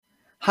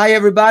Hi,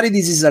 everybody.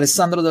 This is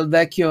Alessandro Del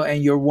Vecchio,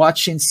 and you're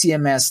watching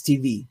CMS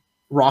TV.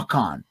 Rock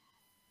on.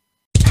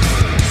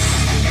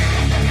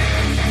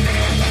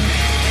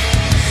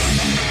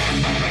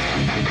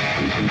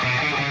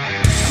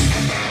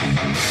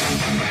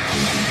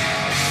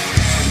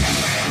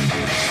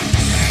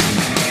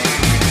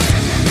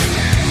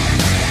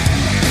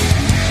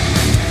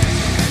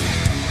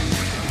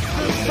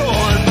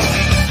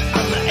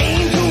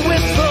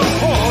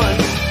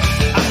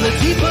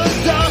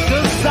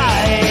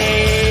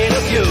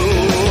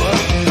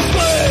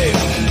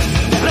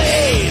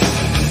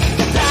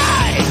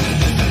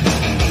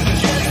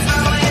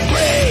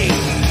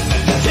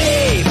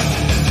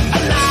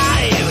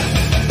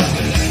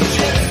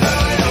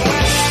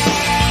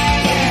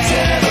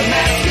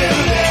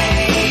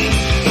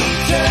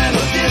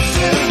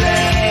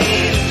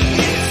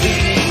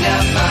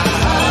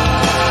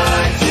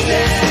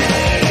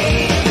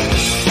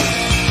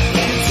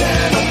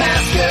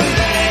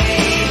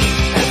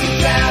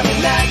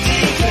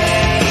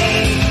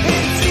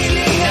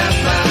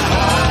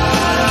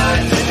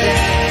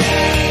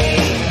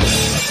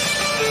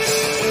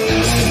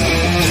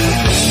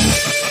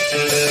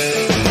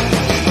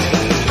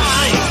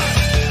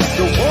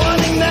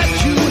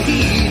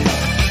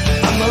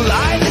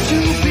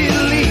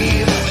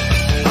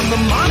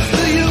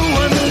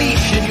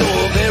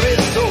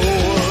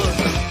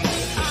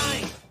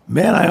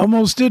 Man, I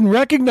almost didn't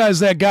recognize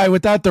that guy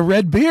without the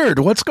red beard.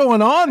 What's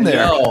going on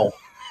there? No.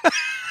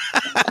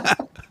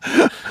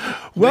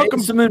 Welcome.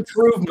 Made some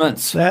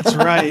improvements. That's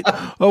right.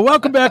 Well,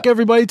 welcome back,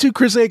 everybody, to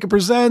Chris Akin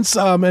Presents.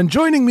 And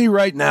joining me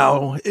right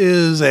now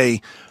is a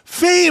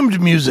famed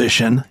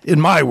musician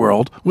in my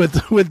world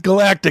with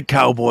Galactic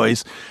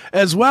Cowboys,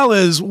 as well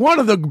as one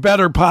of the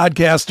better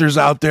podcasters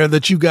out there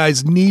that you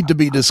guys need to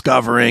be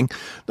discovering,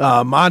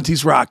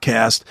 Monty's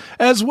Rockcast,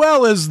 as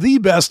well as the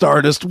best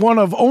artist, one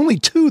of only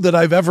two that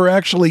I've ever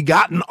actually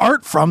gotten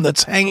art from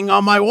that's hanging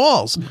on my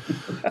walls.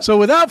 So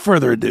without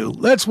further ado,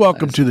 let's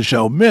welcome to the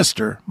show,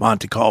 Mr.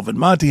 Monty Colvin.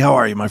 Monty, how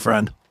are you, my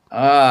friend?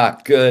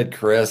 Good,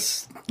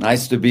 Chris.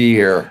 Nice to be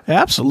here.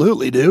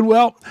 Absolutely, dude.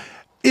 Well,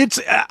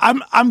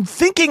 I'm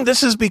thinking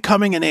this is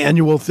becoming an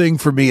annual thing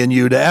for me and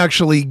you to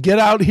actually get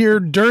out here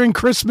during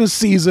Christmas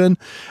season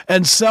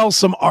and sell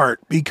some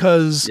art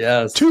because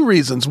Two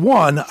reasons.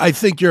 One, I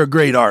think you're a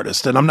great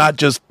artist, and I'm not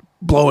just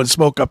blowing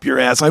smoke up your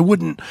ass. I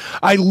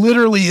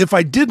literally, if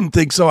I didn't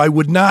think so, I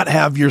would not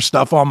have your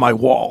stuff on my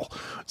wall.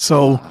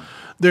 So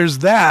there's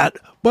that.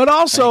 But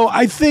also,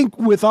 I think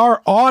with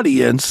our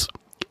audience,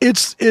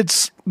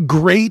 it's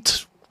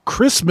great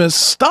Christmas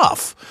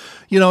stuff.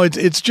 You know,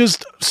 it's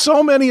just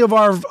so many of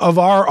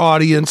our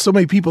audience, so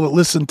many people that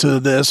listen to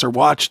this or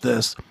watch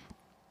this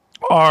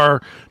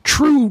are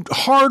true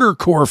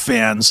hardcore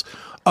fans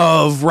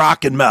of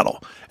rock and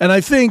metal. And I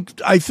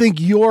think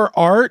your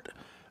art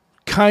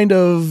kind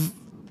of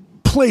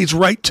plays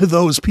right to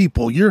those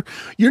people. You're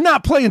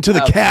not playing to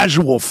the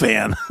casual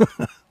fan.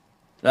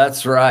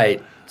 That's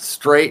right.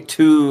 Straight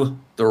to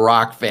the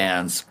rock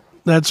fans.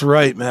 That's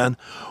right, man.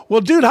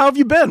 Well, dude, how have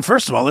you been?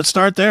 First of all, let's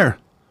start there.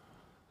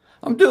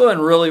 I'm doing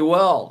really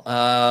well.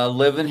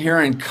 Living here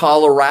in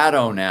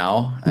Colorado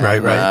now.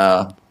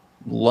 Right.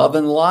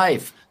 Loving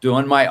life,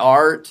 doing my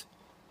art,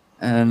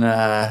 and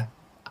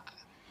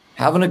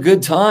having a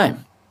good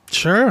time.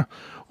 Sure.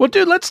 Well,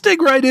 dude, let's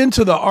dig right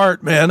into the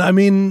art, man. I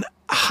mean,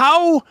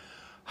 how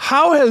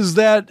has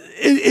that?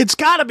 It's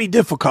got to be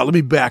difficult. Let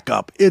me back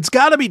up. It's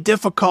got to be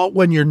difficult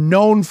when you're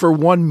known for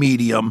one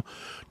medium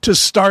to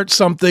start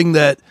something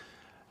that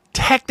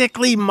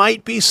technically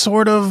might be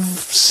sort of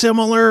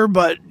similar,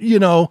 but you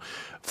know,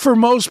 for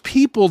most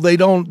people they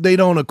don't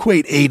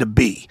equate A to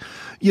B.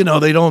 You know,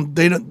 they don't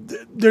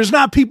there's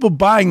not people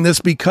buying this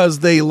because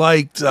they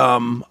liked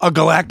a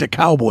Galactic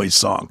Cowboys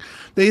song.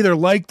 They either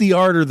like the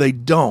art or they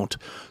don't.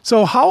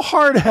 So how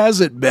hard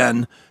has it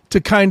been to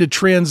kind of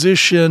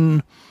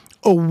transition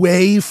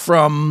away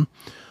from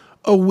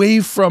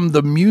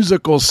the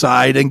musical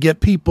side and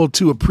get people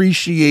to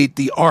appreciate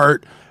the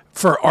art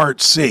for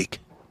art's sake?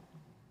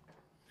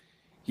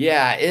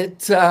 Yeah,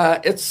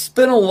 it's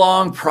been a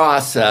long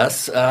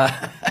process.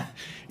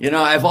 You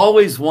know, I've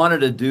always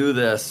wanted to do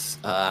this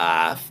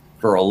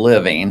for a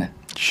living.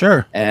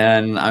 Sure.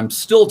 And I'm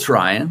still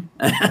trying.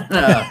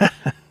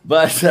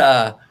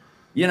 But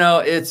you know,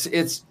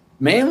 it's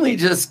mainly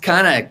just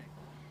kind of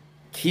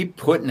keep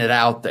putting it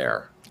out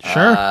there.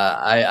 Sure.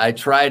 I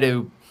try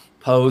to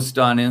post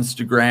on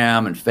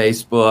Instagram and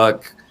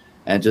Facebook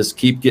and just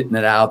keep getting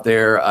it out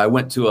there. I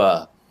went to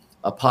a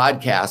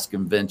podcast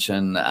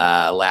convention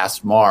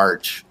last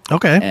March.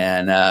 Okay.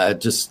 And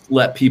just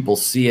let people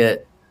see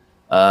it,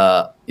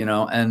 you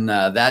know, and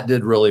that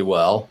did really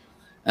well.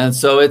 And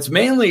so it's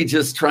mainly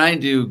just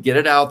trying to get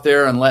it out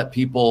there and let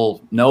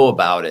people know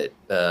about it.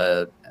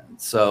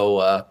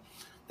 So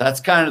that's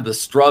kind of the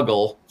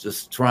struggle,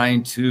 just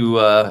trying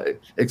to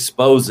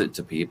expose it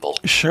to people.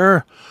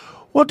 Sure.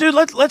 Well, dude,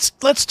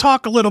 let's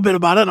talk a little bit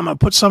about it. I'm going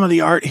to put some of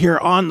the art here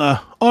on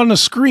the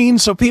screen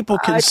so people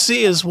can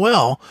see as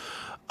well.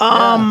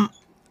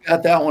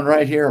 Got that one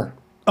right here.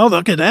 Oh,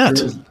 look at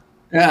that.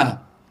 Yeah.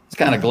 It's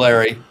kind of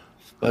glary,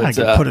 but I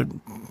can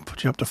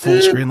put you up to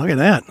full screen. Look at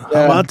that.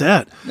 How about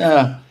that?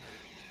 Yeah.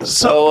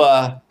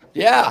 So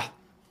yeah.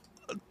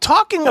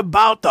 Talking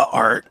about the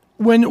art,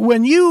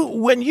 when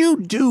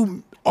you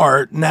do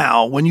art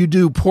now, when you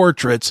do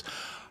portraits,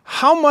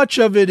 how much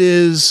of it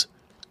is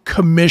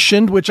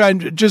commissioned, which I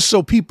just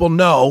so people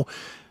know,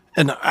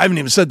 and I haven't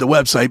even said the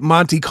website,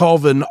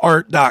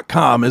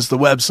 montycolvinart.com is the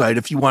website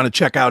if you want to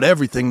check out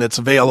everything that's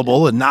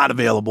available and not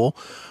available.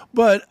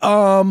 But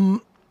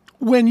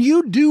when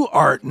you do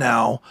art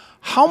now,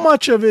 how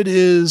much of it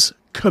is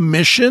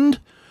commissioned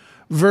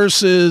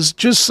versus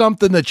just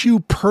something that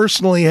you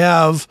personally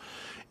have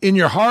in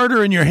your heart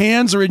or in your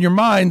hands or in your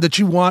mind that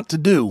you want to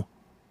do?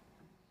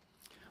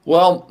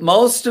 Well,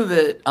 most of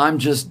it, I'm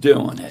just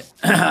doing it.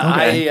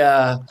 Okay.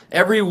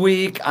 Every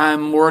week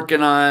I'm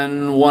working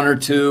on 1 or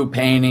 2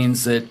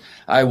 paintings that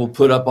I will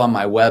put up on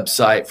my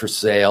website for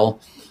sale.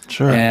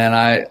 Sure. And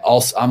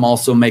I'm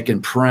also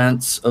making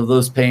prints of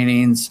those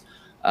paintings.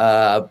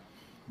 But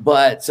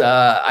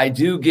I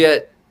do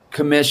get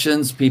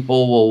commissions.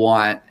 People will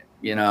want,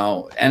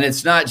 and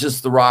it's not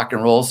just the rock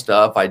and roll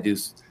stuff. I do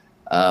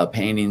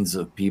paintings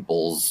of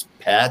people's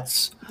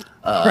pets,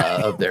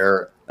 of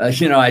their,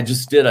 I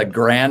just did a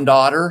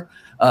granddaughter,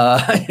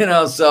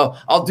 so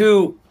I'll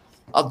do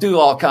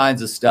all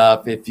kinds of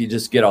stuff if you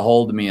just get a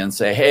hold of me and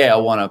say, hey, I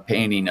want a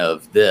painting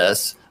of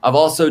this. I've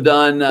also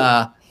done,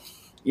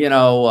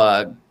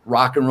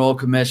 rock and roll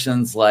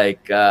commissions,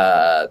 like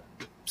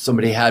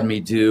somebody had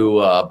me do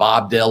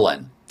Bob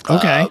Dylan.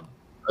 Okay.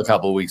 A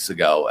couple of weeks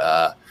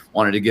ago,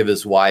 wanted to give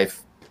his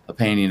wife a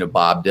painting of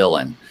Bob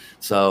Dylan.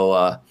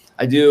 So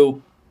I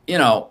do,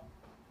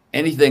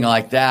 anything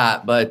like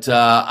that. But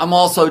I'm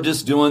also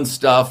just doing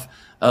stuff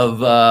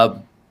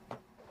of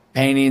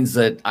paintings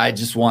that I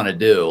just want to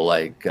do,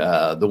 like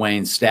the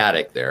Wayne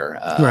Static there.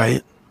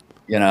 Right.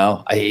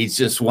 He's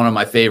just one of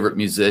my favorite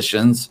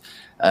musicians.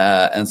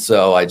 And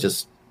so I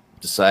just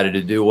decided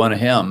to do one of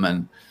him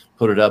and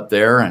put it up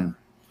there. And,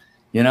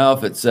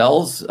 if it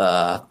sells,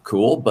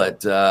 cool.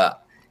 But,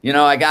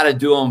 I got to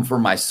do them for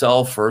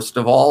myself, first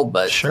of all.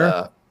 But,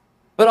 sure.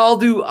 But I'll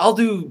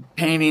do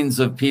paintings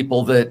of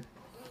people that,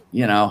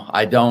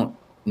 I don't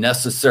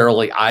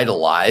necessarily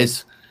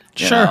idolize.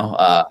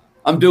 Sure.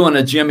 I'm doing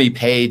a Jimmy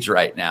Page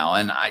right now,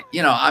 and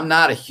I'm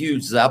not a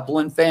huge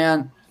Zeppelin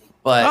fan,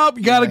 but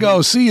you gotta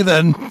go. See you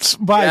then.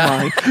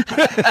 Bye.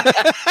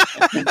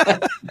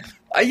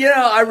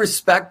 I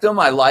respect them.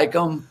 I like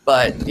them,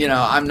 but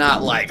I'm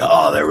not like,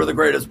 oh, they were the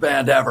greatest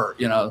band ever.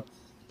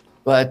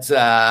 But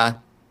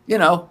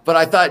but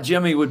I thought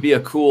Jimmy would be a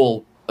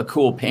cool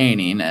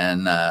painting,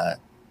 and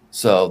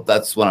so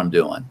that's what I'm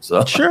doing.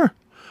 So sure.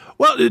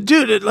 Well,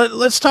 dude,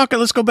 let's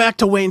go back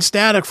to Wayne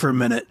Static for a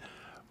minute.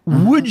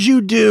 Mm-hmm. Would you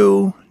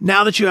do,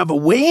 now that you have a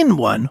Wayne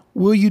one,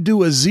 will you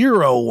do a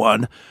 0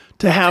 one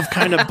to have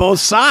kind of both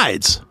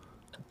sides?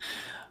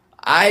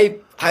 I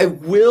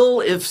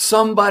will if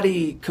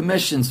somebody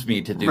commissions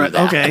me to do that.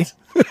 Okay.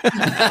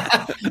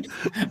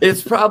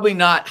 It's probably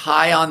not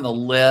high on the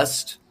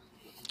list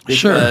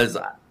because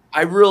sure.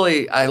 I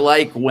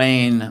like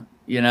Wayne,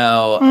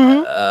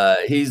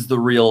 mm-hmm. He's the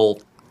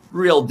real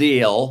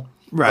deal.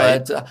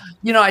 Right. But,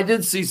 I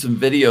did see some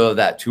video of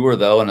that tour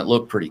though, and it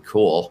looked pretty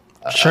cool.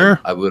 Sure.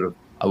 I would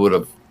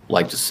have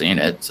liked to seen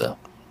it. So.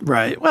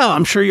 Right. Well,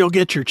 I'm sure you'll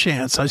get your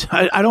chance.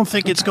 I don't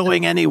think it's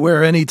going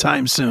anywhere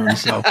anytime soon.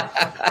 So,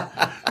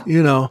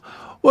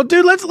 well,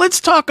 dude, let's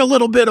talk a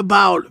little bit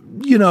about,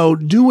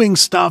 doing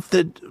stuff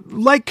that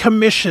like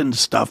commissioned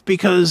stuff,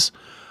 because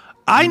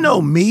I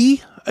know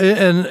me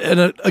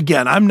and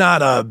again, I'm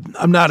not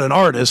an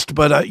artist,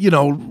 but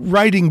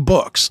writing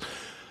books,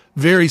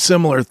 very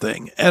similar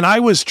thing. And I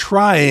was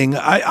trying,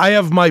 I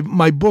have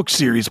my book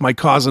series, my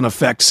cause and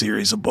effect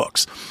series of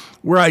books,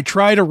 where I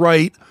try to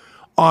write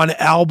on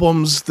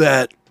albums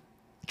that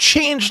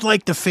changed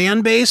like the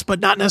fan base, but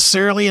not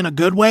necessarily in a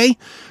good way.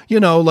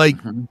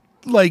 Mm-hmm.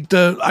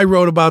 I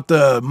wrote about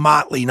the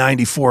Motley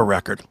 94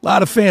 record. A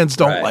lot of fans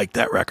don't like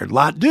that record. A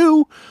lot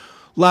do,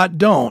 a lot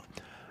don't.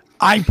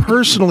 I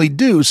personally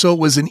do. So it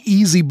was an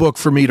easy book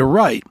for me to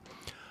write.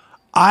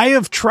 I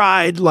have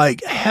tried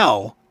like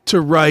hell to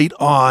write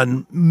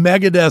on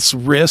Megadeth's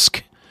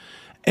Risk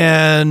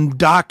and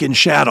Doc and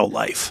Shadow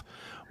Life.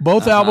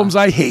 Both albums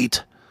I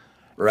hate,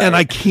 and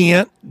I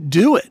can't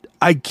do it.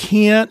 I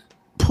can't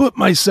put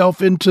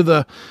myself into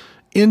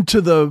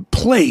the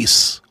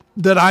place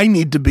that I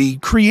need to be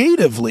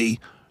creatively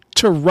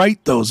to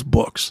write those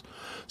books.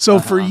 So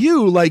for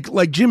you,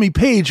 like Jimmy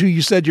Page, who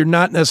you said you're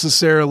not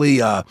necessarily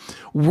a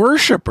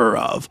worshiper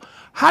of,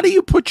 how do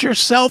you put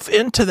yourself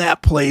into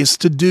that place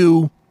to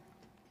do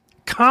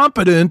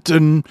competent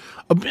and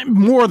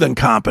more than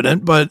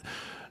competent, but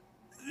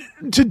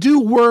to do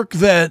work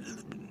that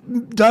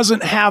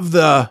doesn't have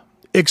the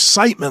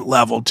excitement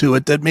level to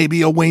it that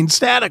maybe a Wayne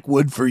Static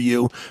would for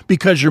you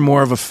because you're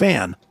more of a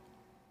fan?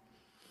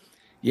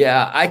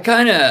 Yeah, I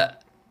kind of,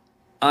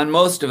 on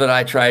most of it,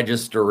 I try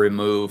just to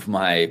remove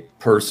my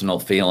personal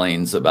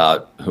feelings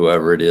about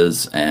whoever it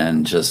is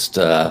and just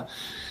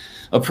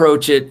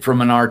approach it from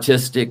an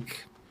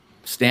artistic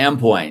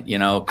standpoint,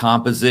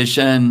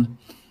 composition,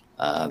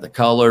 the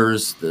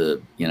colors,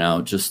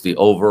 just the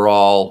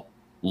overall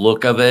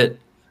look of it.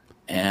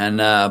 And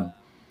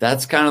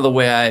that's kind of the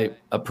way I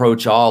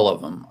approach all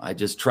of them. I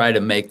just try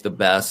to make the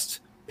best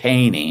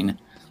painting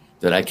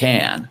that I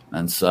can.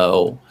 And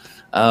so,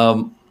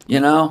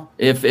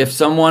 if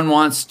someone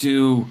wants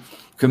to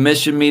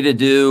commission me to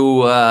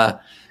do,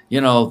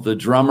 the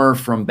drummer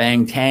from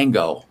Bang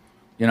Tango,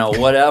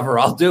 whatever,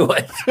 I'll do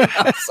it.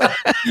 So,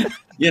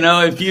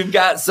 if you've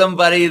got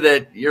somebody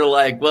that you're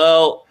like,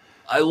 well,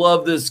 I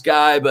love this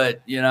guy,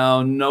 but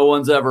no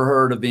one's ever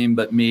heard of him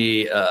but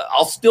me,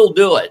 I'll still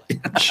do it.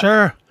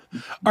 Sure.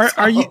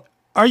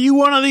 Are you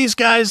one of these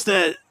guys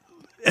that,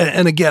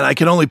 and again, I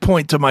can only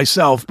point to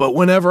myself, but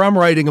whenever I'm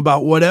writing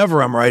about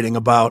whatever I'm writing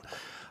about,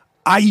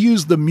 I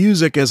use the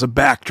music as a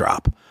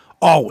backdrop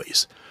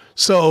always.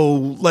 So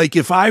like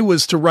if I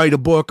was to write a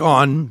book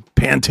on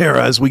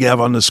Pantera, as we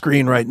have on the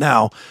screen right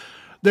now,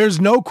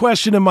 there's no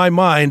question in my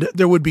mind,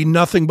 there would be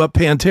nothing but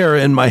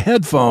Pantera in my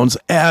headphones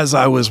as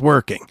I was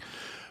working.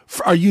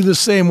 Are you the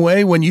same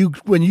way when you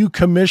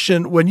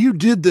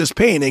did this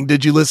painting?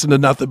 Did you listen to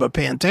nothing but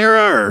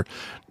Pantera, or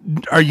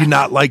are you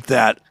not like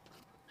that?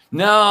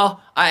 No,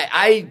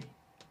 I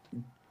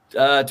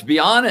to be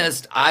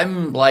honest,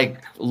 I'm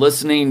like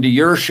listening to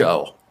your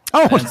show.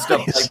 Oh, and nice.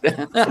 Stuff like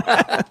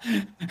that.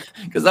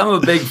 Because I'm a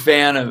big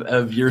fan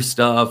of your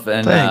stuff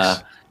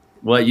and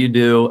what you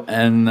do.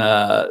 And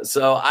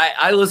so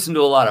I listen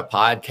to a lot of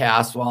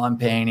podcasts while I'm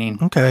painting.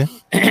 Okay.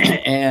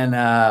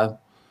 And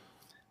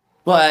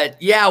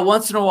but yeah,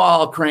 once in a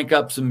while I'll crank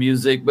up some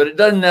music, but it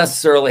doesn't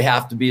necessarily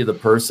have to be the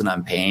person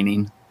I'm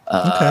painting.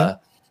 Okay.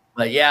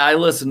 But yeah, I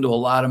listen to a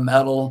lot of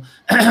metal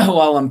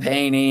while I'm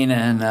painting,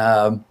 and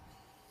that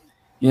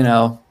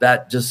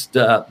just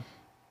that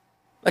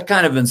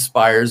kind of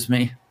inspires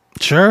me.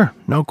 Sure,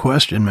 no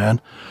question,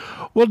 man.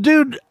 Well,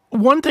 dude,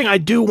 one thing I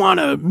do want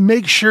to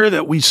make sure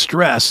that we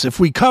stress, if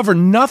we cover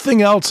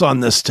nothing else on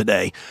this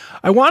today,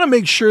 I want to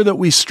make sure that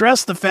we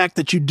stress the fact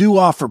that you do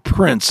offer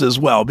prints as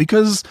well,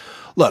 because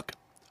look,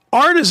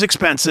 art is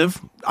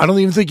expensive. I don't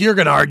even think you're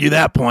going to argue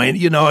that point.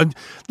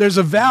 There's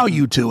a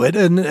value to it,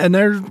 and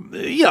there,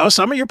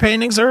 some of your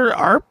paintings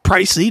are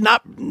pricey,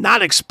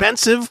 not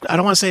expensive. I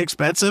don't want to say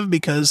expensive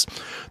because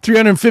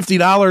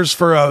 $350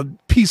 for a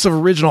piece of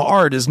original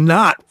art is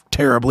not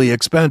terribly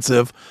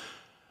expensive.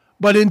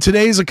 But in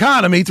today's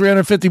economy,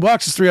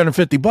 $350 is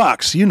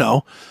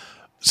 $350,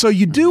 So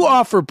you do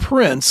offer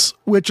prints,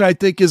 which I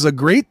think is a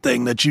great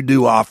thing that you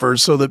do offer,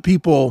 so that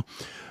people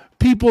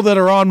that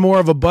are on more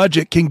of a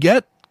budget can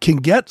get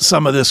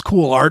some of this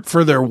cool art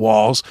for their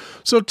walls.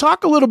 So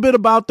talk a little bit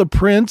about the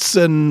prints,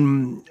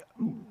 and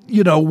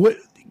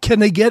can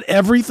they get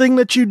everything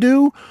that you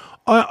do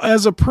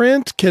as a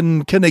print?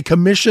 Can they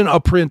commission a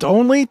print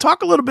only?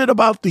 Talk a little bit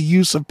about the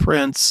use of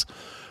prints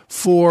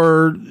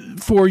for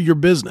your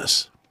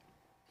business.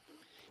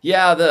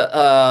 Yeah,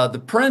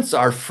 the prints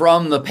are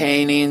from the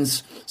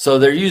paintings, so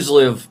they're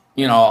usually of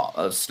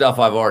stuff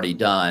I've already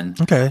done.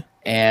 Okay.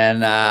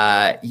 And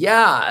they're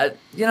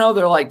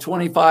like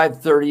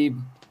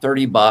 $25,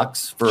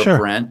 $30 for a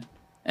print,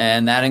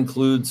 and that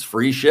includes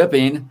free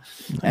shipping.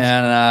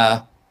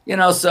 Nice.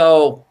 And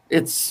so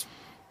it's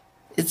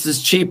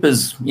as cheap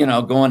as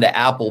going to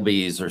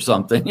Applebee's or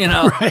something,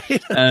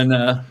 Right.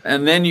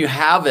 and then you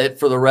have it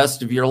for the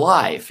rest of your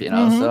life,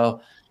 Mm-hmm.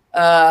 So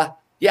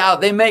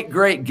they make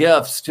great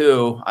gifts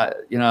too,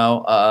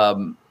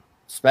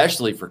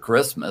 especially for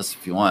Christmas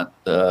if you want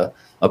a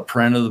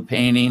print of the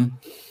painting.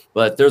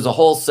 But there's a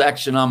whole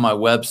section on my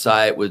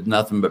website with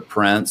nothing but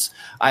prints.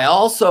 I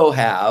also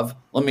have,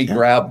 let me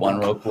grab one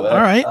real quick. All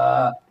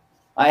right.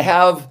 I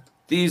have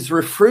these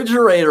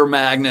refrigerator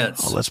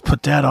magnets. Oh, let's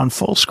put that on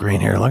full screen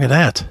here. Look at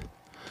that.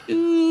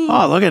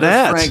 Oh, look at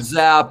that. Frank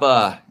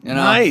Zappa.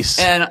 Nice.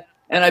 And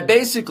I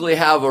basically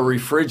have a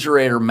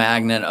refrigerator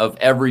magnet of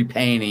every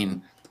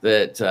painting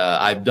that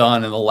I've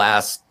done in the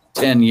last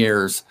 10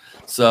 years.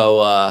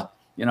 So,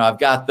 I've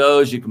got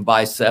those. You can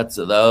buy sets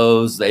of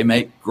those. They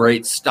make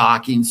great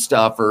stocking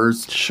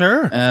stuffers.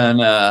 Sure.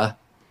 And I've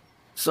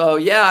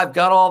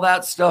got all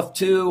that stuff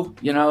too.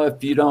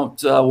 If you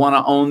don't want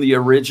to own the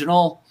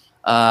original,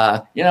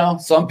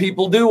 some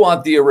people do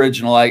want the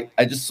original. I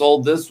just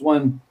sold this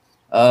one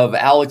of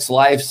Alex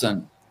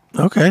Lifeson.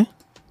 Okay.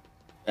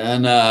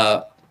 And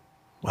wow,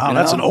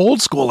 that's an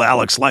old school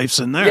Alex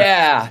Lifeson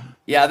there.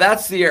 Yeah,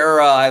 that's the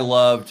era I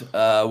loved.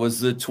 Was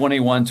the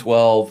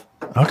 2112.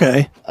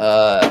 Okay.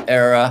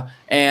 Era.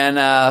 And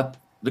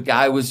the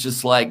guy was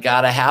just like,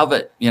 gotta have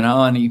it,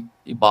 and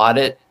he bought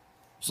it. It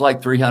was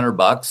like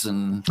 $300,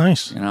 and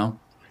nice.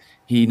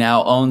 He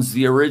now owns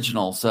the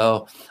original.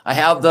 So I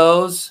have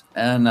those,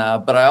 and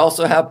but I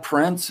also have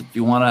prints if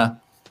you want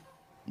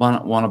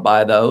to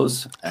buy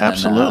those. And,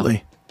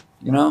 absolutely.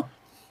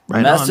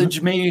 Right message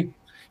on. Me.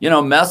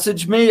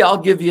 Message me. I'll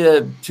give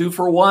you 2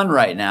 for 1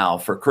 right now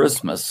for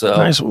Christmas. So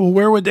nice. Well,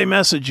 where would they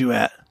message you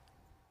at?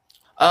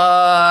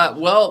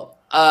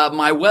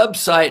 My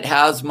website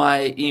has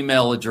my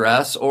email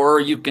address, or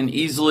you can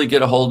easily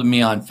get a hold of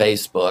me on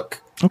Facebook.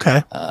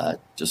 Okay.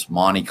 Just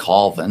Monty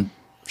Colvin.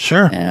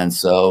 Sure. And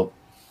so,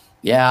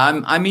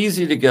 yeah, I'm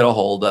easy to get a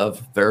hold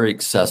of. Very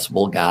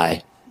accessible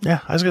guy. Yeah,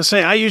 I was gonna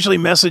say I usually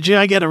message you.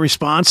 I get a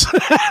response.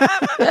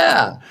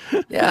 Yeah.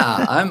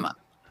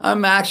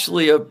 I'm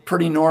actually a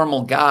pretty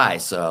normal guy.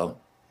 So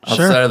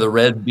outside of the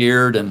red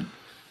beard and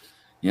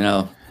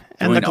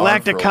and the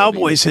Galactic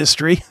Cowboys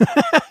history.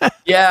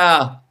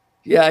 Yeah.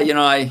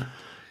 I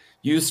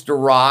used to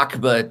rock,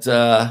 but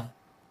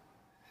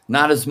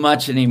not as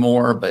much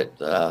anymore. But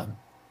do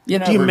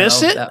you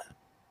miss it?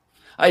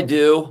 I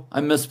do.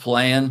 I miss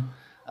playing.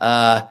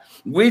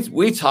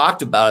 We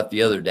talked about it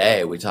the other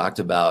day. We talked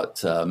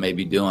about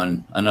maybe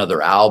doing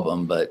another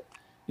album, but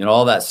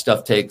all that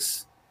stuff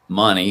takes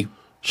money.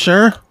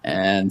 Sure.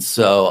 And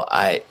so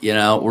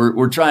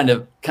we're trying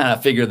to kind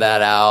of figure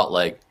that out.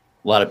 Like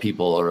a lot of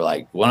people are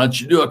like, why don't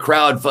you do a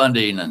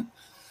crowdfunding? And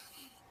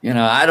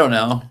I don't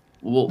know.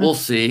 We'll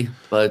see.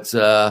 But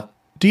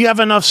do you have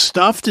enough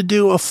stuff to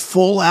do a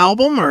full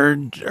album, or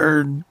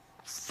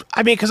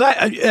I mean, because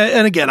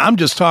and again, I'm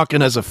just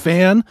talking as a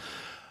fan.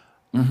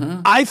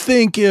 Mm-hmm. I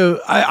think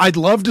I'd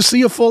love to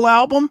see a full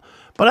album,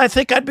 but I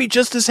think I'd be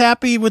just as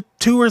happy with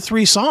 2 or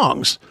 3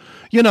 songs.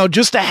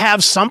 Just to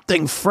have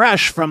something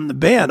fresh from the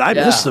band. I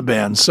miss the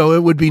band, so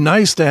it would be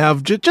nice to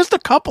have just a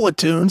couple of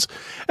tunes.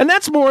 And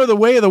that's more the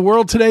way of the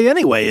world today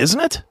anyway, isn't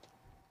it?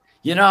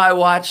 I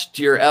watched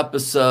your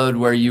episode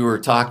where you were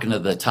talking to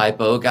the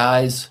Typo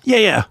guys.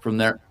 Yeah. From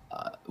there,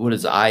 what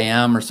is it, I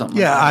Am or something?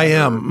 Yeah, I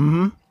Am.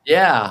 Mm-hmm.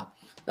 Yeah,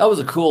 that was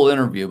a cool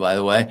interview, by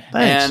the way.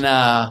 Thanks.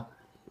 And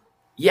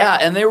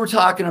and they were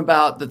talking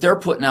about that they're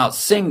putting out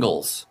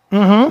singles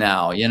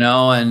now,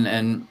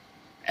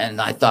 and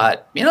I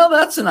thought,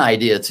 that's an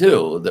idea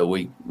too that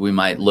we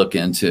might look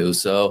into.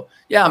 So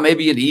yeah,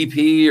 maybe an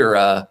EP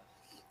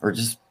or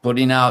just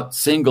putting out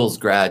singles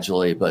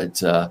gradually.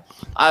 But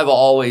I've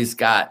always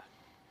got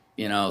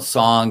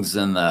songs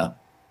in the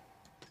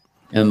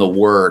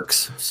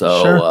works,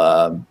 so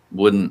sure.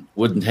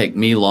 Wouldn't take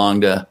me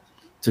long to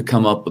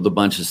come up with a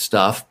bunch of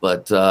stuff.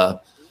 But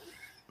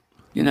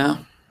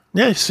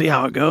Yeah, see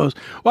how it goes.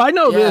 Well, I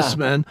know this,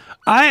 man.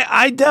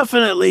 I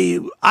definitely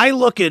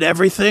look at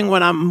everything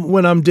when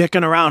I'm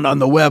dicking around on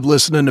the web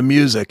listening to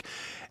music.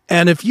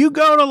 And if you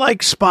go to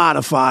like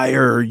Spotify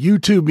or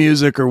YouTube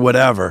Music or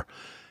whatever,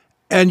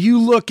 and you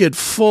look at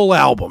full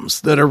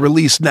albums that are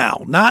released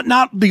now,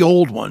 not the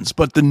old ones,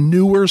 but the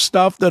newer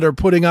stuff that are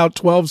putting out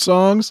 12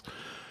 songs,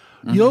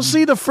 you'll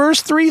see the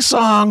first 3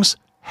 songs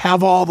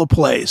have all the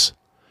plays.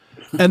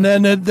 And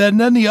then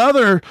the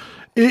other,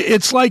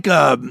 it's like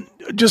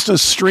just a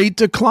straight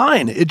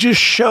decline. It just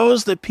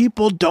shows that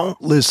people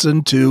don't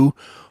listen to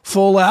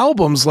full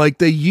albums like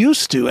they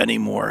used to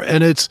anymore.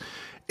 And it's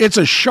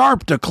a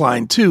sharp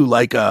decline too.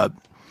 Like a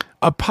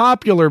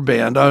popular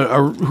band,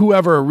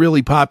 whoever a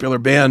really popular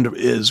band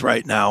is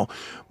right now,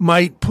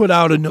 might put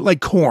out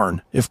like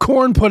Korn. If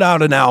Korn put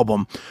out an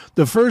album,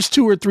 the first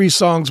 2 or 3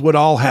 songs would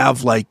all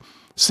have like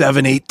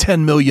 7, 8,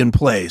 10 million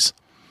plays.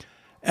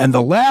 And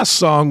the last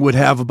song would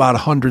have about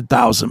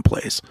 100,000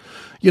 plays.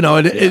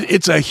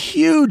 It's a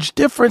huge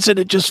difference, and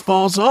it just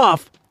falls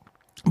off.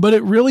 But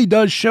it really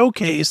does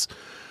showcase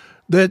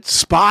that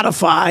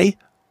Spotify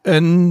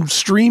and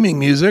streaming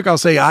music, I'll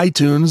say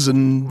iTunes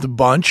and the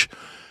bunch,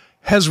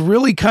 has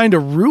really kind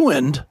of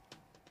ruined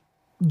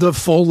the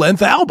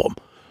full-length album.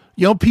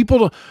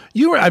 People,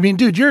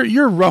 dude,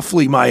 you're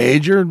roughly my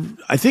age.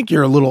 I think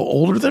you're a little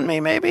older than me,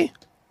 maybe.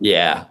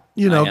 Yeah.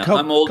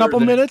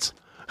 Couple minutes.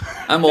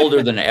 I'm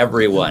older than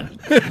everyone.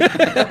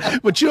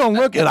 But you don't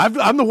look it.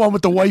 I'm the one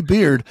with the white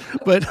beard.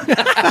 But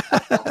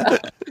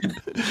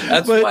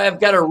that's why I've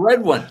got a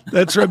red one.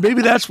 That's right.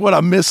 Maybe that's what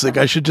I'm missing.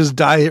 I should just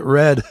dye it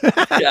red.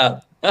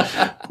 Yeah.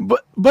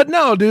 But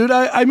no, dude.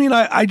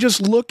 I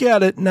just look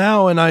at it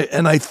now and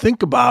I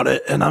think about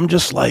it, and I'm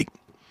just like,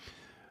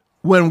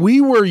 when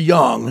we were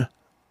young,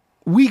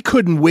 we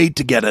couldn't wait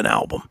to get an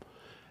album.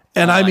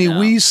 And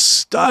we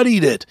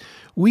studied it.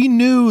 We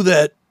knew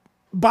that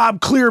Bob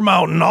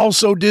Clearmountain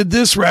also did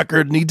this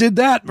record and he did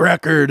that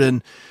record,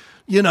 and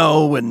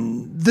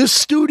and this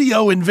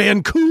studio in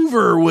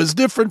Vancouver was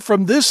different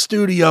from this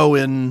studio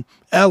in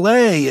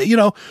LA.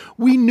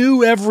 We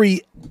knew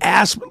every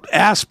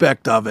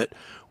aspect of it.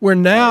 Where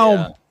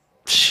now,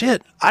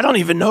 shit, I don't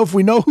even know if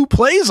we know who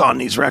plays on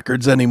these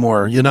records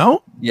anymore,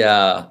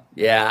 Yeah.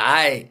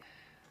 I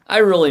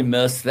really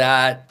miss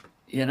that,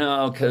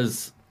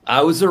 because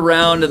I was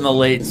around in the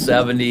late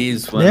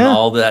 70s when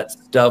all that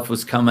stuff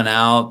was coming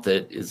out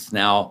that is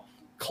now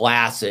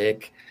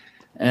classic.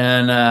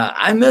 And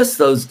I miss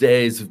those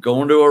days of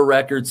going to a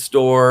record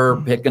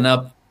store, picking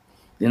up,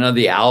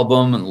 the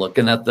album and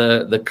looking at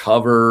the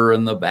cover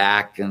and the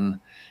back and,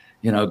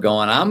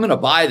 going, I'm going to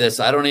buy this.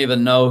 I don't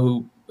even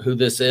know who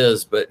this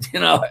is, but,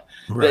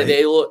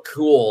 they look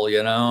cool,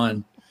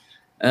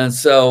 and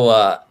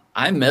so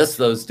I miss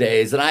those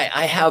days. And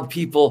I have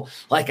people,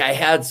 like I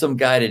had some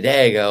guy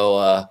today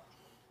go,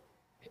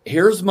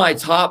 here's my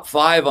top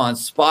 5 on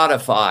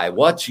Spotify.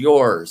 What's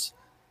yours?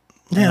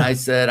 Yeah. And I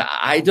said,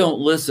 I don't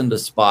listen to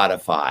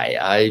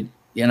Spotify.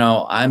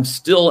 I'm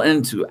still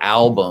into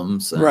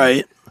albums.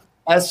 Right.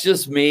 that's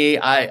just me.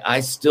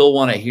 I still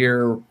want to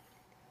hear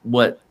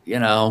what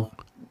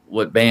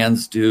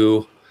bands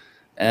do.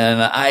 And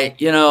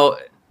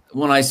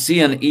when I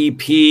see an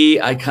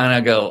EP, I kind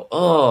of go,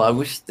 oh, I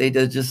wish they'd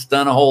have just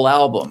done a whole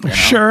album.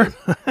 Sure.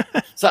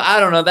 So I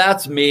don't know.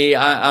 That's me.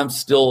 I'm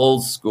still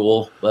old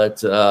school,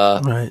 but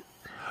right.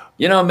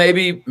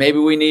 Maybe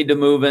we need to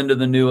move into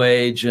the new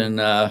age and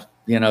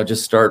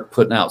just start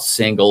putting out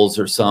singles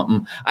or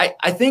something.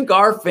 I think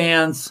our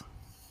fans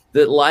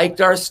that liked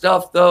our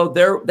stuff, though,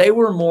 they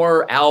were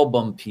more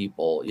album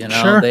people.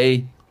 Sure.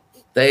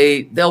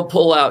 They'll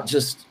pull out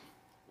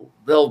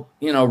they'll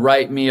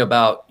write me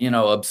about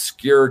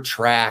obscure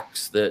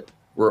tracks that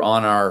were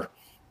on our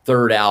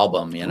third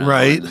album,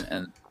 right,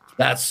 and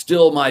that's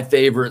still my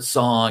favorite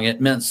song.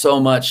 It meant so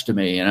much to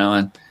me,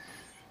 and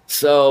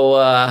so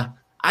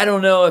I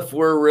don't know if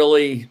we're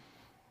really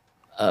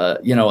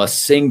a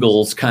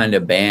singles kind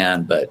of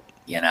band, but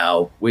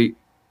we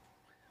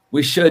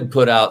should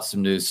put out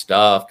some new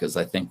stuff because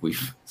I think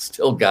we've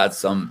still got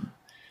some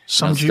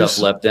juice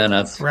stuff left in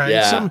us, right?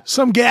 Yeah,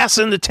 some gas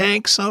in the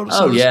tank, so to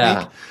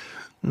speak.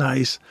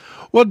 Nice.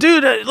 Well,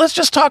 dude, let's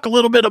just talk a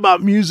little bit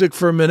about music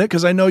for a minute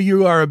because I know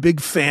you are a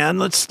big fan.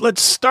 Let's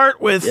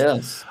start with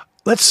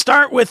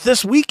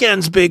this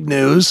weekend's big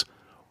news.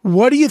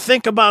 What do you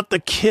think about the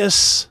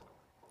Kiss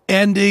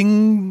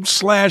ending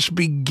 /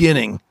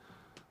 beginning?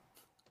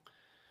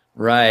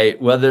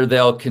 Right. Whether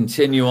they'll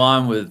continue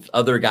on with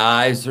other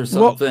guys or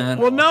something.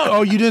 Well, no.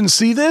 Oh, you didn't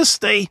see this?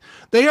 They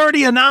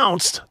already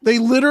announced. They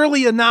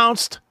literally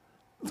announced.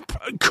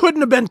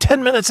 Couldn't have been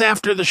 10 minutes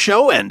after the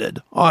show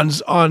ended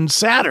on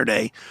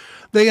Saturday.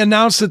 They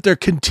announced that they're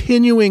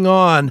continuing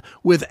on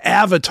with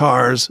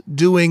Avatars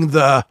doing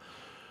the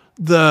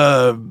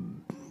what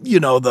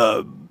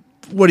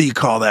do you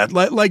call that?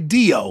 Like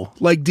Dio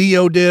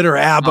did or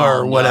ABBA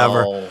or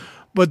whatever. No.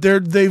 But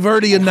they've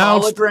already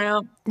announced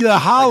the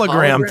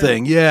hologram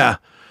thing. Yeah.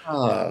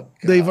 Oh,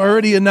 they've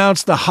already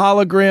announced the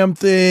hologram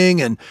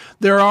thing, and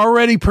they're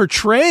already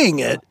portraying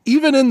it.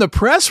 Even in the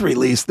press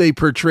release, they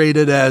portrayed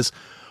it as,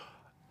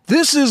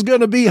 this is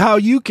going to be how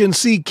you can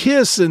see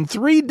Kiss in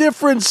 3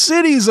 different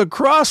cities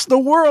across the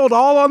world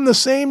all on the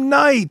same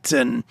night.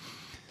 And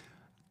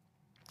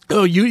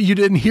oh, you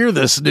didn't hear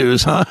this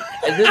news, huh?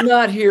 I did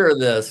not hear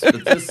this,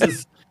 but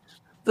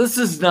this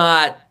is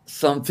not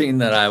something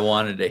that I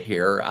wanted to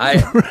hear.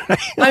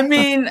 I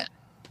mean,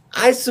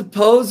 I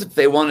suppose if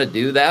they want to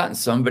do that and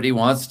somebody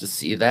wants to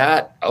see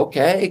that,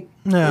 okay,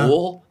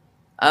 cool.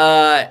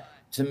 To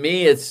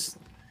me, it's,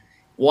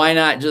 why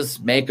not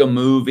just make a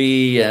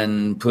movie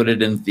and put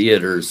it in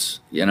theaters?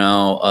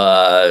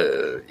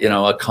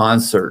 A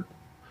concert.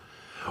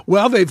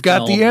 Well, they've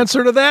got the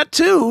answer to that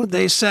too.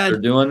 They said they're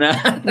doing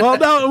that.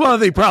 well,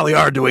 they probably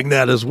are doing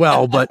that as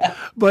well. But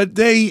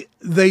they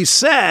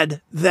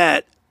said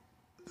that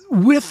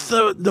with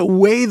the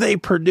way they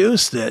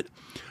produced it,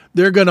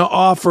 they're going to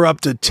offer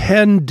up to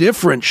 10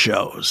 different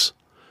shows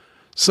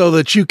so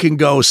that you can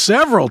go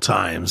several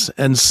times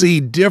and see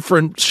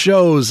different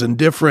shows and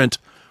different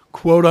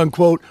quote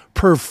unquote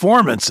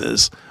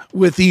performances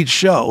with each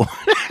show.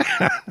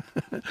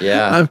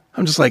 Yeah.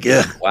 I'm just like,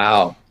 yeah.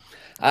 Wow.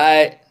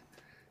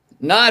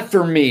 Not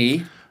for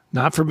me.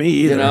 Not for me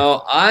either.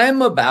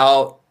 I'm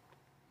about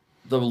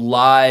the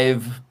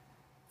live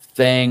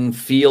thing,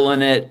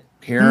 feeling it,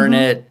 hearing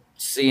it,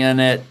 seeing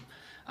it.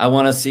 I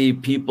want to see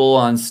people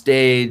on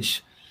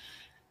stage,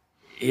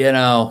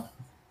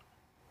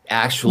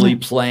 actually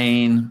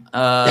playing.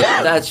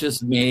 That's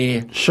just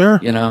me. Sure.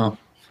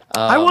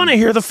 I want to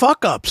hear the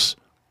fuck ups.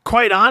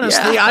 Quite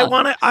honestly, yeah.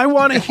 I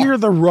want to hear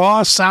the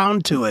raw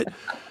sound to it.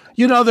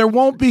 There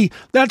won't be.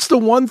 That's the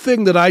one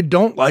thing that I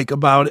don't like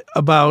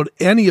about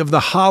any of the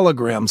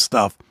hologram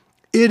stuff.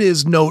 It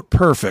is note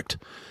perfect.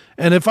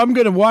 And if I'm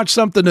going to watch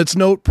something that's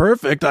note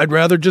perfect, I'd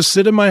rather just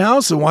sit in my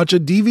house and watch a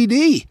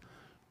DVD.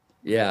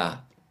 Yeah.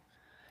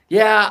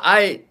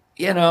 Yeah.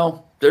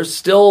 There's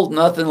still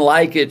nothing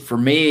like it for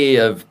me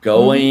of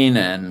going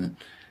and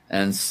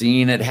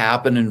seeing it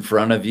happen in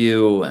front of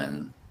you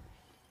and,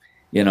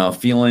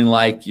 feeling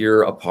like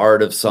you're a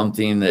part of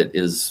something that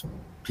is,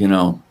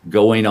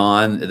 going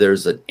on.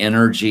 There's an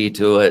energy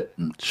to it.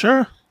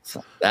 Sure.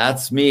 So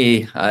that's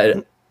me.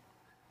 I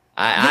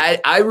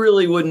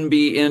really wouldn't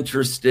be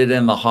interested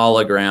in the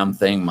hologram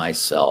thing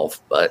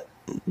myself, but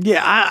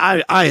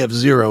yeah, I have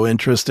zero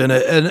interest in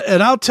it.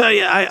 And I'll tell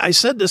you, I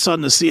said this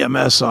on the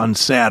CMS on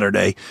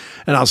Saturday,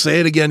 and I'll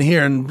say it again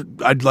here,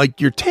 and I'd like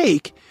your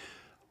take.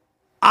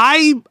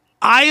 I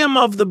am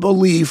of the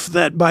belief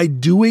that by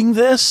doing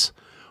this,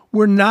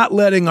 we're not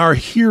letting our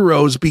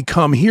heroes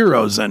become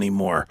heroes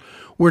anymore.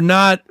 We're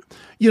not,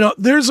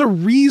 there's a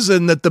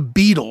reason that the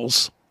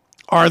Beatles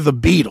are the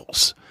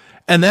Beatles.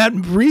 And that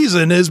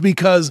reason is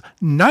because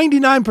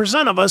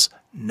 99% of us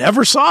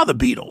never saw the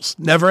Beatles,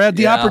 never had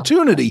the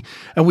opportunity.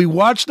 And we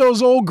watched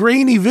those old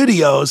grainy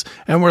videos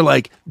and we're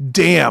like,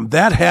 damn,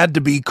 that had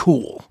to be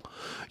cool.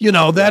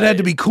 That had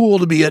to be cool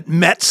to be at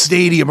Met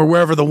Stadium or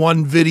wherever the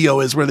one video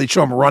is where they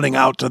show them running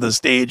out to the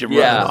stage and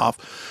running off.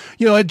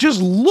 It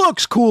just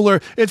looks cooler.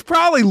 It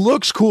probably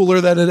looks cooler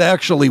than it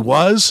actually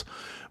was.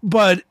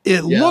 but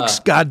it looks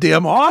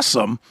goddamn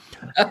awesome.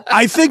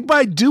 I think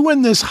by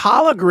doing this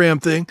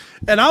hologram thing,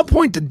 and I'll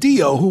point to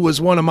Dio, who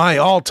was one of my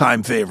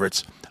all-time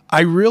favorites.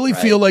 I really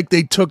feel like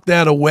they took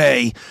that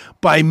away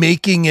by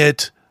making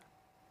it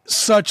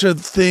such a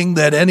thing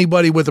that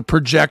anybody with a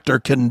projector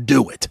can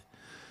do it.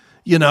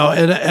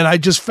 And I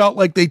just felt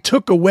like they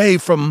took away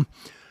from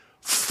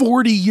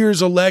 40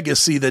 years of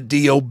legacy that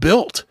Dio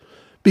built,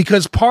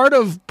 because part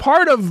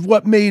of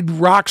what made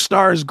rock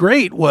stars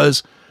great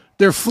was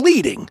they're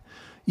fleeting.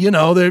 You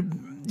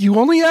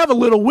only have a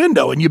little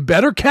window and you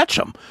better catch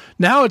them.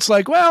 Now it's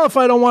like, well, if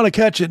I don't want to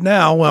catch it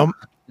now, well,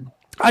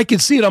 I can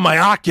see it on my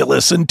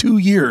Oculus in 2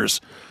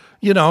 years.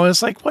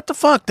 It's like, what the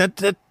fuck?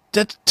 That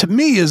to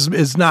me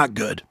is not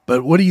good.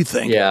 But what do you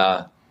think?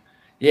 Yeah,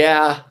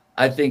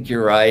 I think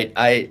you're right.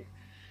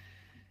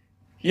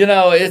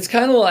 It's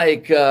kind of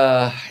like,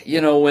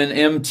 when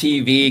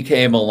MTV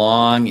came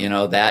along,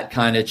 that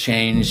kind of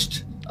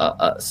changed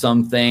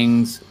some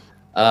things.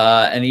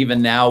 And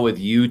even now with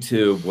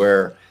YouTube,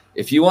 where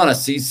if you want to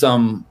see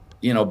some,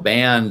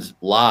 band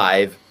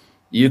live,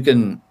 you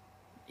can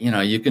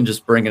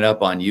just bring it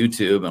up on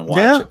YouTube and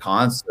watch a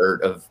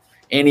concert of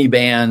any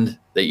band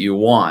that you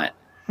want.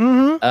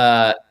 Mm-hmm.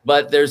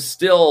 But there's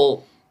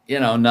still,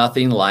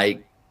 nothing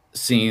like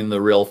seeing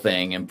the real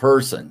thing in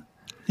person.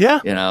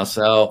 Yeah.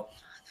 So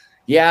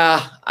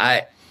yeah,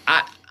 I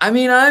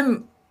mean,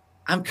 I'm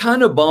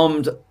kind of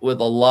bummed with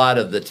a lot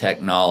of the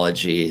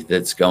technology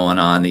that's going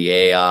on, the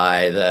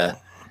AI,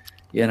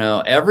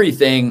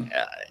 everything.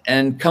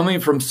 And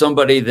coming from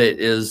somebody that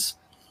is,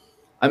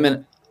 I'm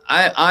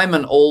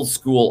an old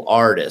school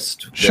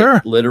artist.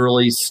 That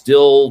literally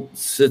still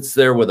sits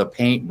there with a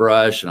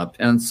paintbrush and a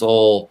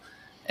pencil,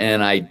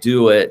 and I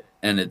do it,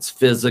 and it's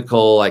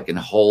physical. I can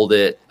hold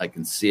it, I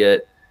can see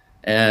it,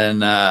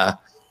 and I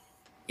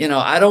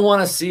don't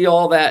want to see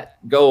all that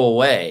go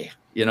away.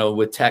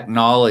 With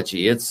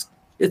technology, it's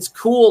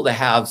cool to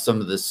have some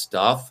of this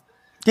stuff.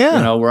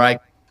 Yeah,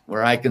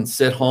 where I can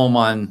sit home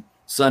on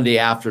Sunday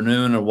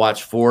afternoon and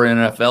watch 4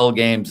 NFL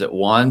games at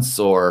once,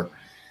 or,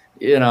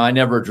 I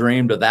never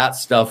dreamed of that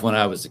stuff when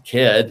I was a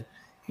kid,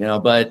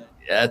 but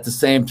at the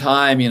same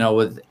time,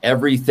 with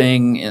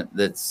everything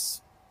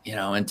that's,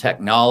 in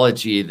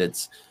technology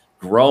that's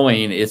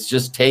growing, it's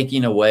just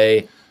taking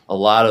away a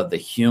lot of the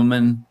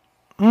human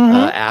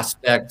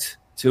aspect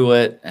to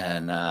it.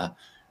 And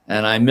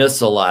I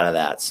miss a lot of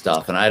that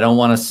stuff. And I don't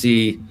want to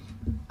see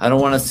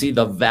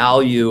the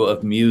value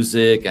of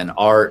music and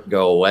art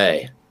go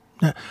away.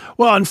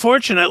 Well,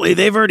 unfortunately,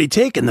 they've already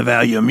taken the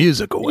value of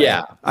music away.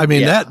 Yeah. I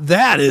mean,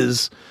 that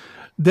is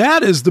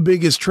the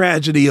biggest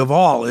tragedy of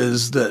all,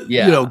 is that,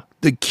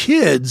 the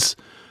kids,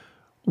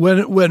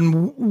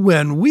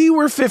 when we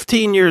were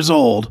 15 years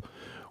old,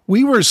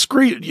 we were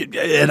screaming,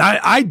 and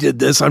I did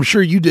this, I'm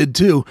sure you did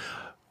too,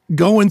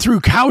 going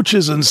through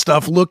couches and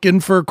stuff, looking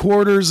for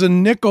quarters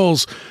and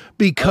nickels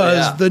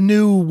because the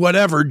new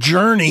whatever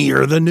Journey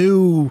or the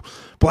new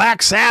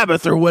Black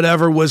Sabbath or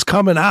whatever was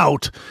coming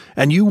out,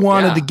 and you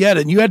wanted to get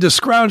it, and you had to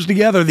scrounge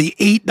together the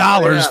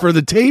 $8 for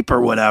the tape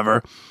or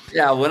whatever.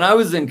 Yeah, when I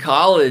was in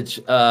college,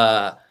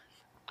 I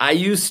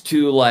used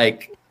to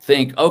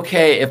think,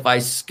 okay, if I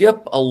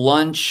skip a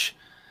lunch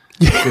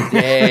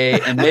today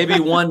and maybe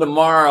one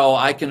tomorrow,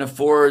 I can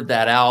afford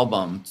that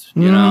album,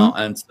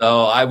 and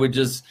so I would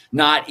just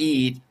not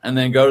eat and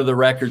then go to the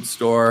record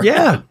store,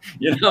 and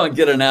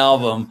get an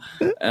album.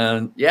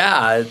 And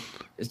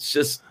it's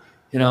just,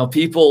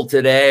 people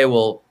today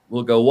will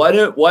go,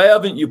 why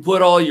haven't you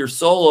put all your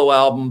solo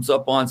albums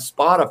up on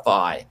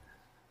Spotify?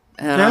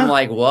 And I'm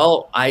like,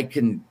 well, I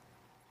could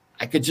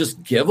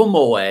just give them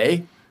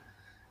away,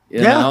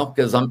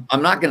 because I'm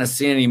not going to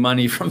see any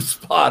money from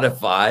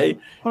Spotify.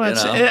 Well,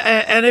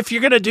 and if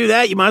you're going to do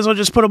that, you might as well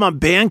just put them on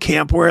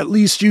Bandcamp, where at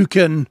least you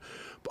can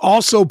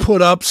also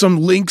put up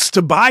some links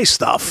to buy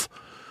stuff.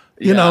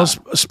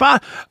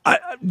 Spotify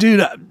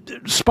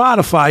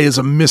is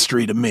a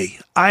mystery to me.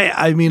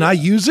 I mean, I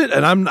use it,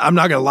 and I'm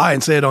not going to lie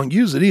and say I don't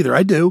use it either.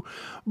 I do.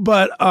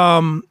 But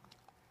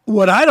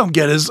what I don't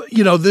get is,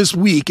 this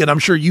week, and I'm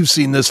sure you've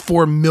seen this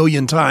 4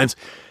 million times,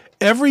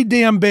 every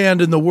damn band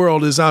in the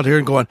world is out here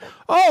and going,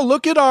 oh,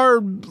 look at our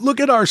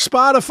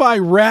Spotify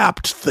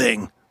Wrapped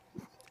thing.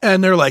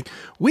 And they're like,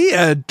 we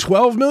had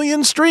 12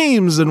 million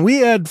streams, and we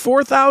had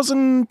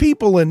 4,000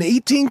 people in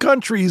 18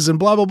 countries, and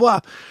blah, blah, blah.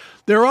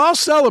 They're all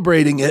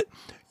celebrating it,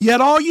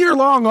 yet all year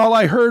long, all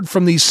I heard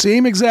from these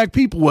same exact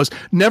people was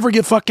never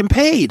get fucking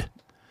paid.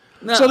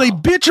 No. So they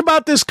bitch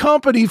about this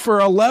company for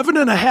 11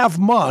 and a half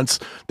months.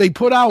 They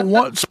put out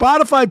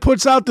Spotify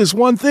puts out this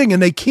one thing,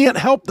 and they can't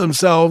help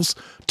themselves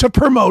to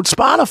promote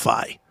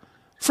Spotify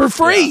for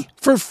free,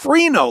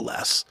 no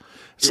less.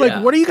 It's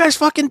like, what are you guys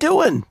fucking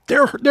doing?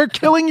 They're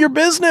killing your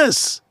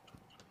business.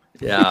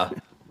 Yeah,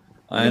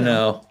 I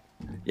know.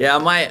 Yeah,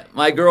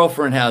 my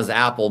girlfriend has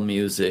Apple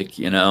Music,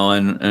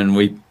 and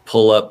we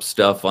pull up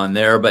stuff on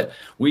there, but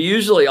we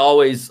usually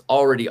always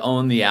already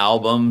own the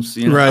albums,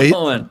 right,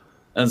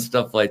 and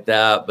stuff like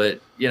that. But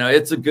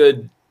it's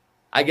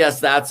I guess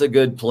that's a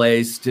good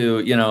place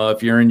to,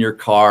 if you're in your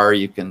car,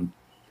 you can,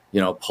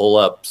 pull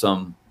up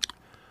some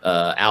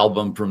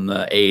album from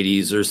the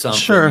 80s or something,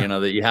 Sure.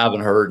 that you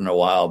haven't heard in a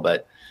while.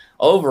 But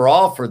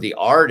overall, for the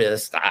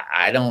artist,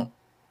 I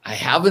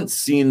haven't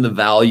seen the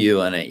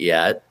value in it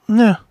yet.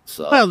 Yeah.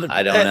 So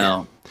I don't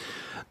know.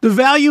 The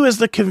value is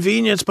the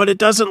convenience, but it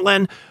doesn't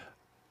lend.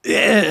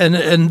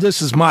 And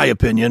this is my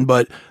opinion,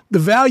 but the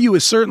value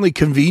is certainly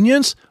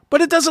convenience,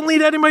 but it doesn't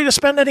lead anybody to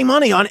spend any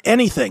money on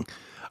anything.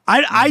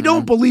 I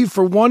don't believe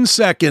for 1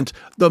 second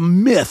the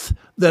myth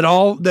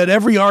that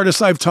every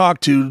artist I've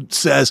talked to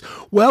says,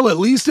 well, at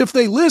least if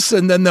they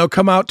listen, then they'll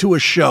come out to a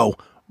show.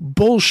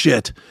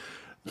 Bullshit.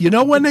 You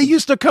know when they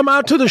used to come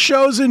out to the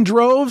shows in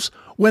droves?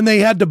 When they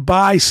had to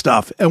buy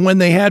stuff and when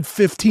they had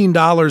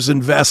 $15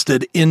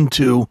 invested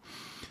into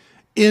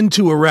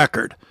a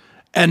record.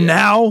 And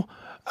now,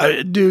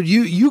 dude,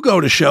 you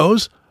go to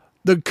shows,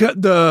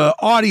 the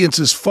audience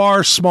is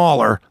far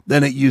smaller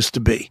than it used to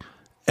be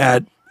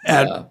at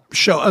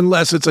show,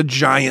 unless it's a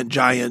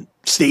giant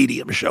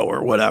stadium show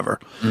or whatever.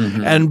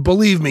 Mm-hmm. And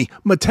believe me,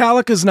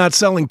 Metallica's not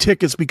selling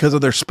tickets because of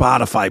their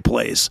Spotify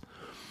plays.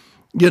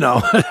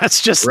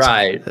 That's just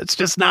right. That's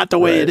just not the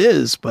way it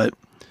is. But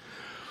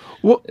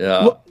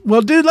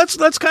well, dude,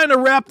 let's kind of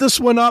wrap this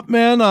one up,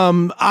 man.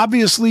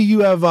 Obviously, you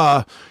have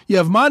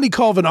Monty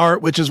Colvin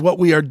art, which is what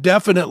we are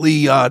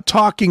definitely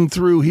talking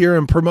through here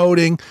and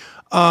promoting.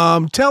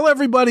 Tell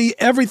everybody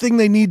everything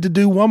they need to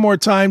do one more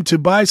time to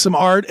buy some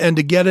art and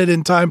to get it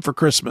in time for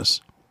Christmas.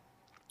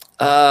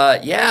 Go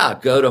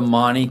to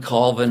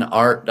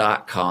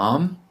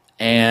montycolvinart.com,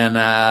 and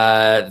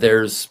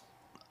there's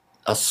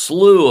a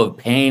slew of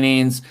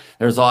paintings.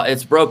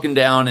 It's broken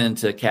down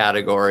into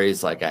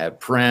categories. Like I have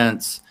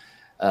prints.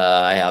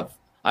 I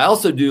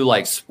also do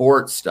like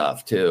sports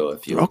stuff too.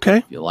 If you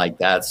like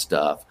that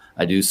stuff,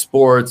 I do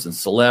sports and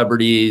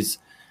celebrities,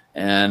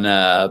 and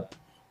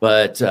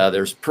but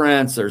there's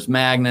prints, there's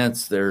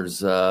magnets,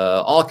 there's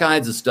all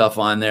kinds of stuff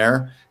on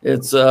there.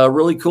 It's a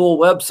really cool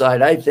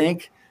website, I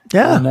think.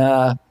 Yeah,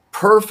 and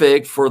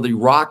perfect for the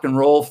rock and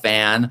roll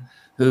fan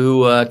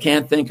who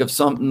can't think of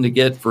something to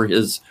get for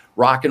his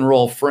rock and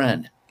roll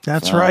friend.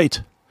 That's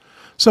right.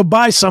 So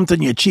buy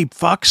something, you cheap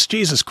fucks.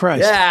 Jesus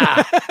Christ.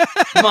 Yeah.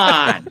 Come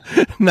on.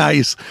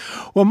 Nice.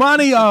 Well,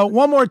 Monty,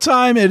 one more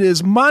time, it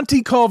is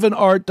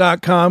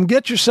montycolvinart.com.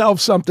 Get yourself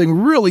something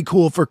really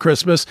cool for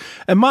Christmas.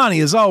 And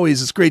Monty, as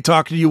always, it's great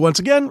talking to you once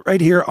again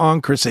right here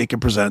on Chris Aiken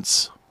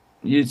Presents.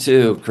 You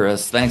too,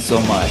 Chris. Thanks so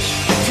much.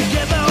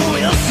 Together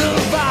we'll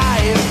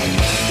survive,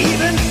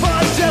 even for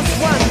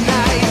just one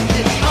night.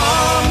 It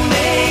all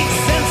makes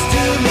sense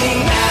to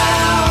me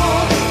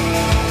now.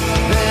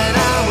 Then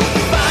I will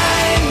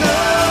find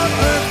the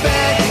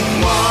perfect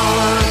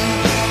one.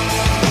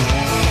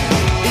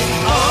 It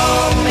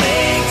all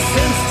makes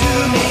sense to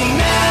me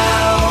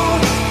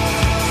now.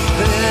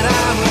 Then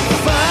I will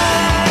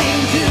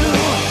find you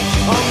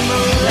on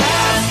the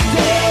last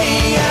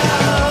day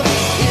of.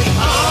 It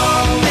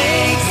all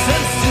makes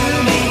sense to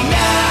me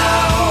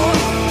now.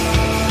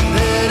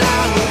 That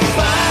I will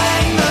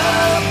find the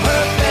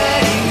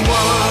perfect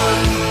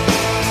one.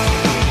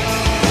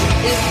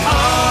 It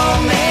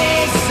all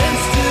makes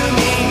sense to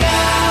me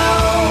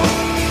now.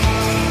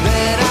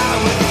 That I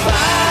will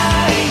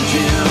find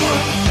you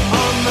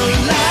on the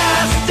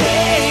last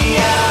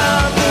day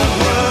of the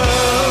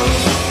world.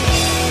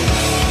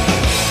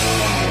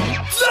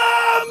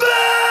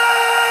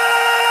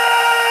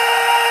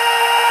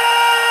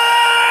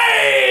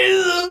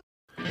 Zombies!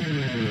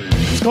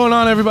 What's going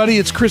on, everybody?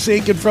 It's Chris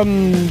Aiken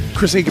from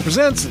Chris Aiken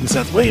Presents and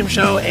Seth Williams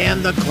Show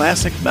and the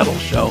Classic Metal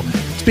Show.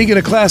 Speaking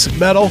of classic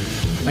metal,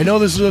 I know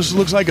this just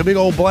looks like a big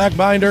old black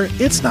binder.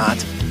 It's not.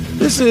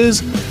 This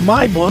is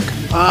my book,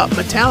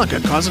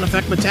 Metallica, Cause and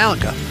Effect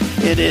Metallica.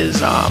 It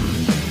is,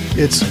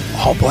 it's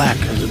all black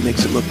because it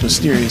makes it look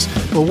mysterious.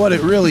 But what it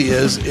really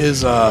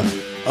is a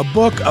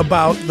book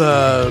about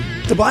the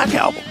Black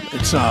Album.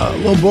 It's a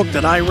little book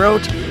that I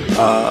wrote,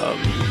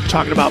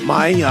 talking about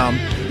my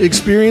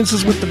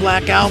experiences with the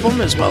Black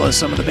Album, as well as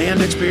some of the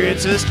band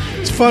experiences.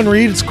 It's a fun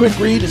read, it's a quick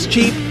read, it's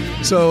cheap.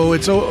 So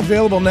it's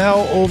available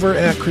now over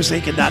at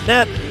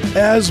chrisaiken.net,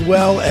 as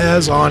well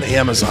as on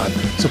Amazon.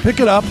 So pick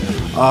it up.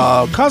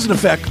 Cause and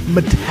Effect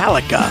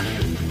Metallica.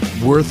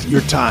 Worth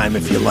your time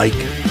if you like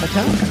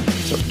Metallica.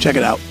 So check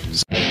it out.